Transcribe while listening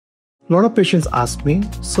A lot of patients ask me,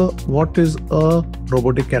 "Sir, what is a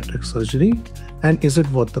robotic cataract surgery and is it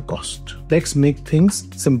worth the cost?" Let's make things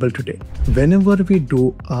simple today. Whenever we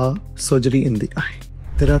do a surgery in the eye,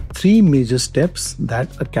 there are three major steps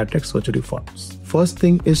that a cataract surgery follows. First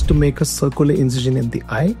thing is to make a circular incision in the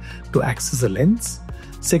eye to access the lens.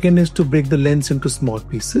 Second is to break the lens into small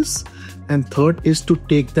pieces. And third is to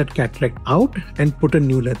take that cataract out and put a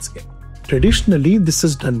new lens in. Traditionally, this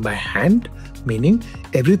is done by hand, meaning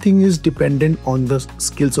everything is dependent on the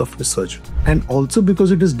skills of the surgeon. And also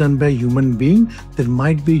because it is done by a human being, there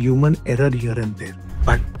might be human error here and there.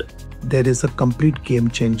 But there is a complete game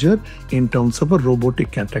changer in terms of a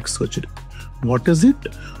robotic cataract surgery. What is it?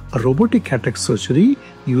 A robotic cataract surgery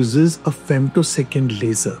uses a femtosecond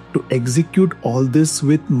laser to execute all this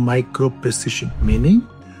with micro precision, meaning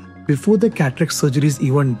before the cataract surgery is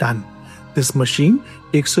even done, this machine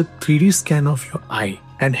takes a 3D scan of your eye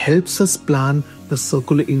and helps us plan the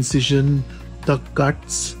circular incision, the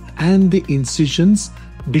cuts, and the incisions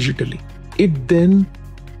digitally. It then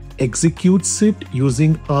executes it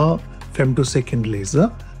using a femtosecond laser.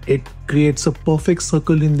 It creates a perfect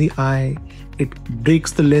circle in the eye. It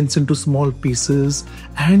breaks the lens into small pieces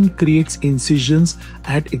and creates incisions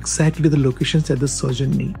at exactly the locations that the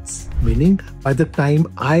surgeon needs. Meaning, by the time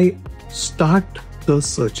I start the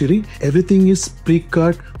surgery, everything is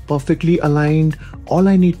pre-cut, perfectly aligned. All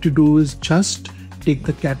I need to do is just take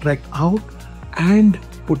the cataract out and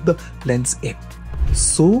put the lens in.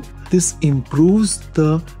 So this improves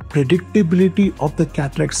the predictability of the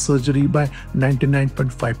cataract surgery by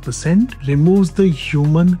 99.5%, removes the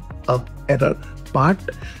human error part,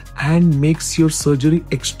 and makes your surgery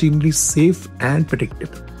extremely safe and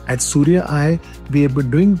predictable. At Surya Eye, we have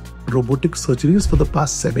been doing robotic surgeries for the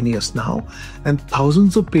past 7 years now, and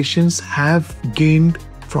thousands of patients have gained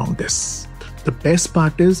from this. The best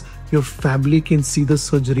part is your family can see the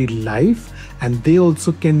surgery live, and they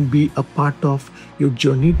also can be a part of your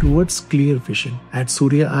journey towards clear vision. At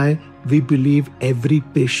Surya Eye, we believe every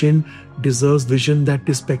patient deserves vision that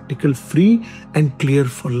is spectacle free and clear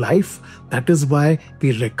for life. That is why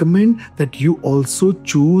we recommend that you also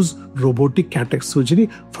choose robotic cataract surgery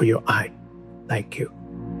for your eye. Thank you.